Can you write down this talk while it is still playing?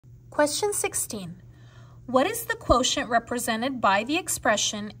Question 16. What is the quotient represented by the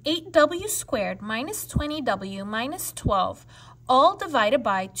expression 8w squared minus 20w minus 12, all divided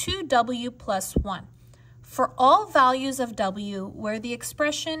by 2w plus 1, for all values of w where the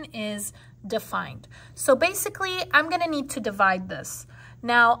expression is defined? So basically, I'm going to need to divide this.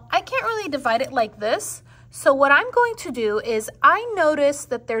 Now, I can't really divide it like this. So what I'm going to do is I notice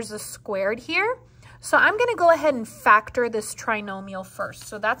that there's a squared here. So I'm going to go ahead and factor this trinomial first.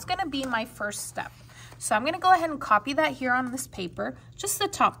 So that's going to be my first step. So I'm going to go ahead and copy that here on this paper, just the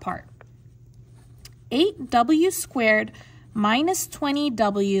top part. 8w squared minus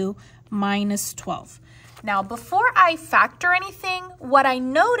 20w minus 12. Now, before I factor anything, what I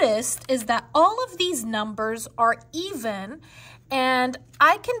noticed is that all of these numbers are even, and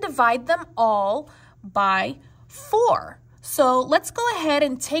I can divide them all by 4. So let's go ahead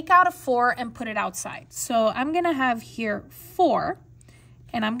and take out a 4 and put it outside. So I'm going to have here 4,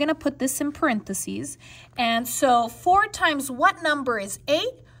 and I'm going to put this in parentheses. And so 4 times what number is 8?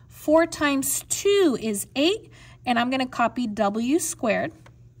 4 times 2 is 8, and I'm going to copy w squared.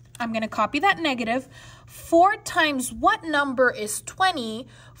 I'm going to copy that negative. 4 times what number is 20?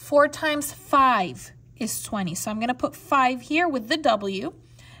 4 times 5 is 20. So I'm going to put 5 here with the w,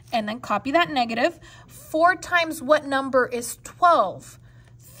 and then copy that negative. 4 times what number is 12?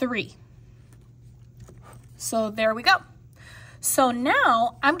 3. So there we go. So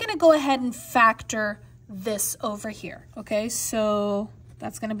now I'm going to go ahead and factor this over here. Okay, so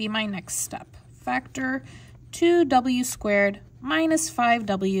that's going to be my next step. Factor 2w squared minus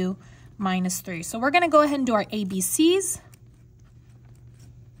 5w minus 3. So we're going to go ahead and do our ABCs.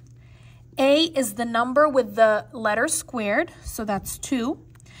 A is the number with the letter squared, so that's 2.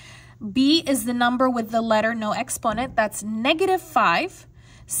 B is the number with the letter no exponent, that's negative 5.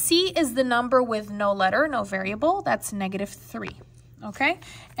 C is the number with no letter, no variable, that's negative 3. Okay,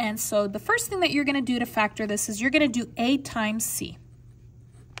 and so the first thing that you're going to do to factor this is you're going to do A times C.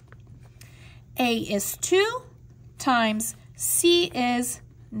 A is 2 times C is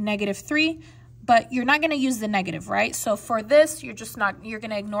negative 3, but you're not going to use the negative, right? So for this, you're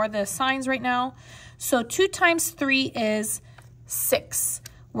going to ignore the signs right now. So 2 times 3 is 6.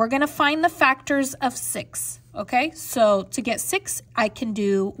 We're going to find the factors of 6, okay? So to get 6, I can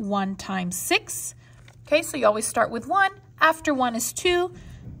do 1 times 6. Okay, so you always start with 1. After 1 is 2.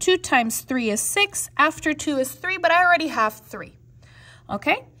 2 times 3 is 6. After 2 is 3, but I already have 3.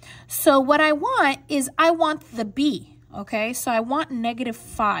 Okay, so what I want is I want the B, okay? So I want negative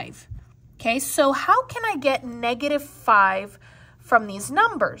 5. Okay, so how can I get negative 5 from these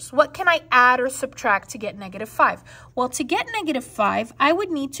numbers? What can I add or subtract to get negative 5? Well, to get negative 5, I would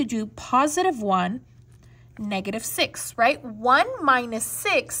need to do positive 1, negative 6, right? 1 minus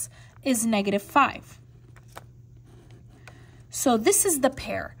 6 is negative 5. So this is the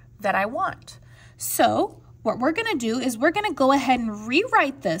pair that I want. So what we're going to do is we're going to go ahead and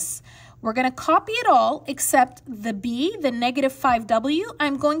rewrite this. We're going to copy it all except the B, the negative 5w.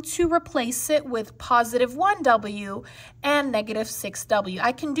 I'm going to replace it with positive 1w and negative 6w.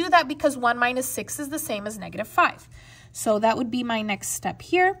 I can do that because 1 minus 6 is the same as negative 5. So that would be my next step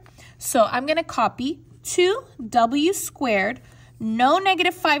here. So I'm going to copy 2w squared, no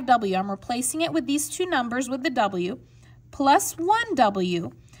negative 5w. I'm replacing it with these two numbers with the w, plus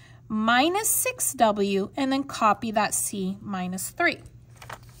 1w minus 6w, and then copy that c minus 3.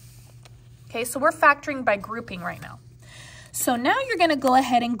 Okay, so we're factoring by grouping right now. So now you're going to go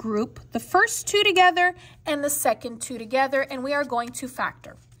ahead and group the first 2 together and the second 2 together, and we are going to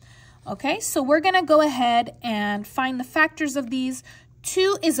factor. Okay, so we're going to go ahead and find the factors of these.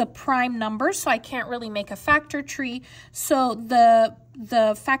 2 is a prime number, so I can't really make a factor tree. So the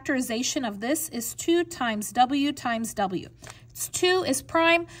factorization of this is 2 times w times w. It's 2 is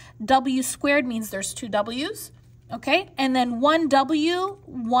prime. W squared means there's 2 w's. Okay, and then 1w,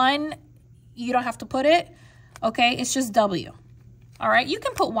 1, you don't have to put it. Okay, it's just w. All right, you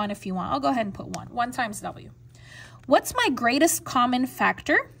can put 1 if you want. I'll go ahead and put 1. 1 times w. What's my greatest common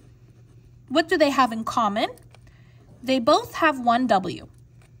factor? What do they have in common? They both have 1w.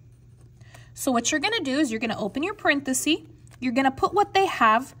 So what you're going to do is you're going to open your parenthesis. You're going to put what they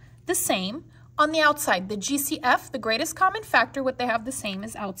have the same on the outside. The GCF, the greatest common factor, what they have the same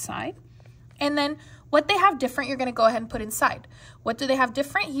is outside. And then what they have different, you're going to go ahead and put inside. What do they have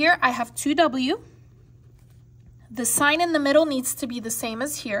different? Here, I have 2w. The sign in the middle needs to be the same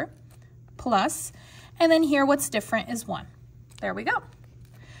as here, plus. And then here, what's different is 1. There we go.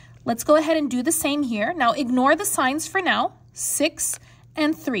 Let's go ahead and do the same here. Now, ignore the signs for now. 6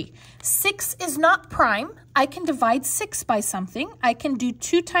 and 3. 6 is not prime. I can divide 6 by something. I can do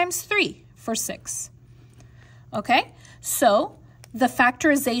 2 times 3 for 6. Okay, so The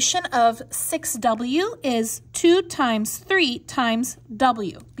factorization of 6w is 2 times 3 times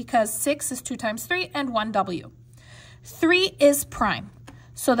w, because 6 is 2 times 3 and 1w. 3 is prime.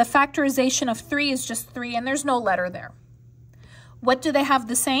 So the factorization of 3 is just 3, and there's no letter there. What do they have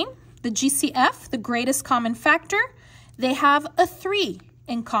the same? The GCF, the greatest common factor, they have a 3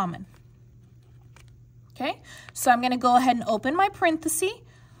 in common. Okay, so I'm going to go ahead and open my parenthesis.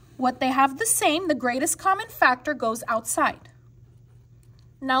 What they have the same, the greatest common factor goes outside.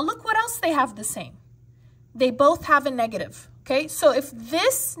 Now look what else they have the same. They both have a negative, okay? So if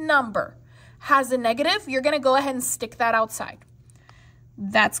this number has a negative, you're going to go ahead and stick that outside.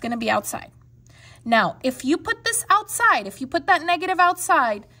 That's going to be outside. Now, if you put this outside, if you put that negative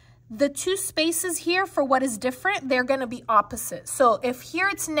outside, the two spaces here for what is different, they're going to be opposite. So if here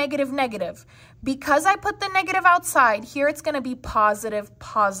it's negative, negative, because I put the negative outside, here it's going to be positive,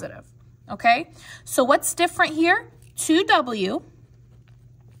 positive, okay? So what's different here? 2w.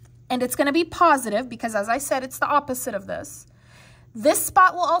 And it's going to be positive because, as I said, it's the opposite of this. This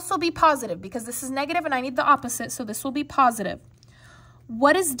spot will also be positive because this is negative and I need the opposite, so this will be positive.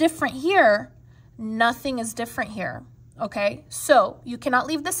 What is different here? Nothing is different here, okay? So you cannot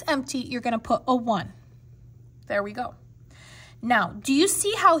leave this empty. You're going to put a 1. There we go. Now, do you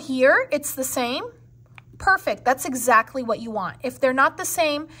see how here it's the same? Perfect. That's exactly what you want. If they're not the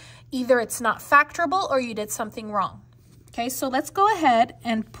same, either it's not factorable or you did something wrong. Okay, so let's go ahead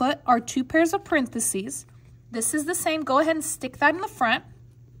and put our 2 pairs of parentheses. This is the same. Go ahead and stick that in the front.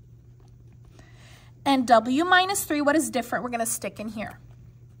 And w minus 3, what is different? We're going to stick in here.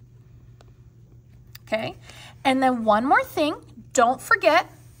 Okay, and then one more thing. Don't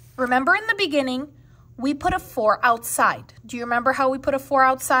forget, remember in the beginning, we put a 4 outside. Do you remember how we put a 4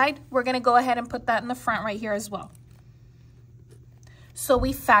 outside? We're going to go ahead and put that in the front right here as well. So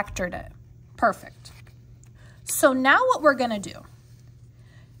we factored it. Perfect. So now what we're going to do,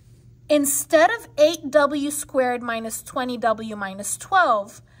 instead of 8w squared minus 20w minus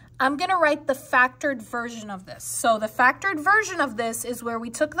 12, I'm going to write the factored version of this. So the factored version of this is where we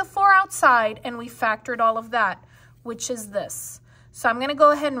took the 4 outside and we factored all of that, which is this. So I'm going to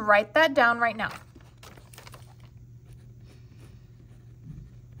go ahead and write that down right now.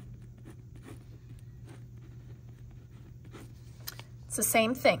 It's the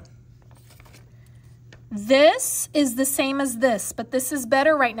same thing. This is the same as this, but this is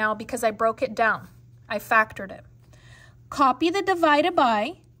better right now because I broke it down. I factored it. Copy the divided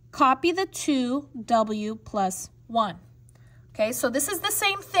by, copy the 2w plus 1. Okay, so this is the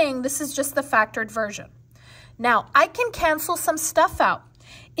same thing. This is just the factored version. Now, I can cancel some stuff out.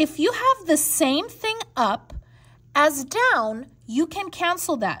 If you have the same thing up as down, you can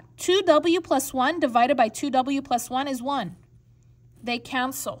cancel that. 2w plus 1 divided by 2w plus 1 is 1. They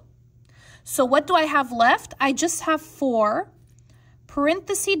cancel. So what do I have left? I just have 4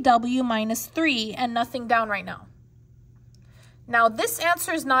 parenthesis w minus 3 and nothing down right now. Now this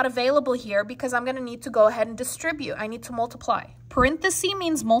answer is not available here because I'm going to need to go ahead and distribute. I need to multiply. Parenthesis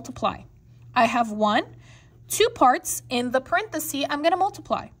means multiply. I have 1, 2 parts in the parenthesis. I'm going to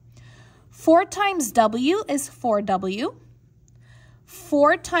multiply. 4 times w is 4w.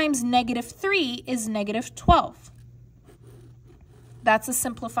 4 times negative 3 is negative 12. That's a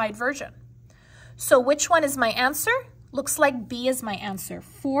simplified version. So which one is my answer? Looks like B is my answer,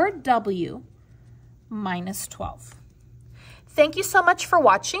 4w minus 12. Thank you so much for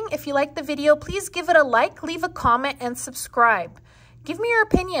watching. If you liked the video, please give it a like, leave a comment, and subscribe. Give me your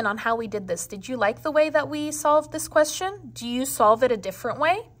opinion on how we did this. Did you like the way that we solved this question? Do you solve it a different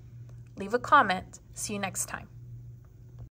way? Leave a comment. See you next time.